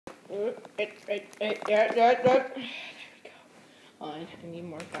There we go. I need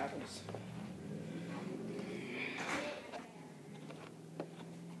more goggles.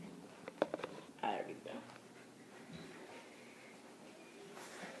 There we go.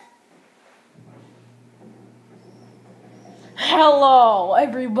 Hello,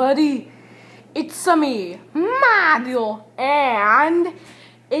 everybody. It's me, Mario, and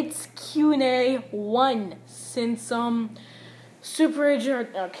it's Q&A 1 since Super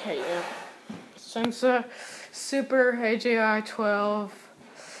AJR. Okay, yeah. Since Super AJR 12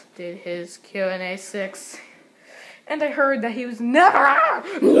 did his Q&A 6, and I heard that he was never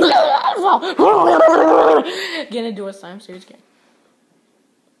gonna do a Slime Series game.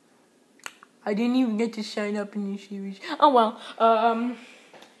 I didn't even get to sign up in this series. Oh well.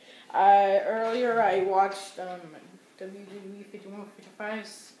 Earlier I watched WWE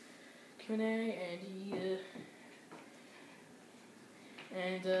 51-55's Q&A,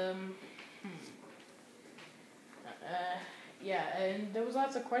 yeah, and there was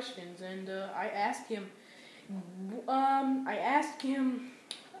lots of questions, and I asked him,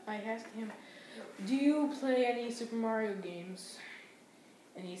 do you play any Super Mario games?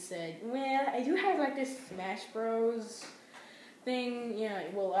 And he said, well, I do have like this Smash Bros. Thing. Yeah,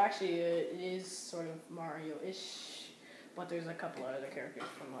 well, actually, it is sort of Mario-ish, but there's a couple of other characters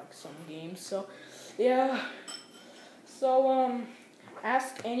from like some games. So, yeah. So,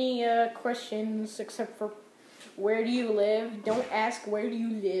 ask any questions except for where do you live. Don't ask where do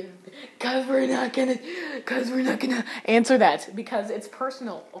you live, cause we're not gonna answer that because it's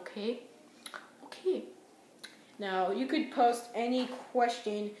personal. Okay. Okay. Now, you could post any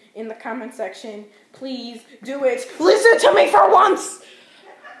question in the comment section. Please do it. Listen to me for once!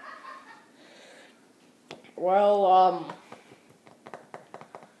 Well,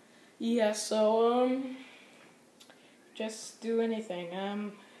 yeah, so, just do anything,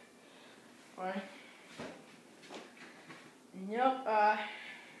 alright. Nope,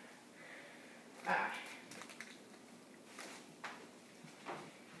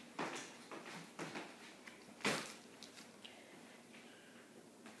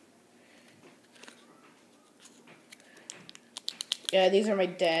 yeah, these are my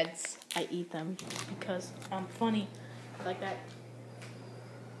dad's. I eat them because I'm funny like that.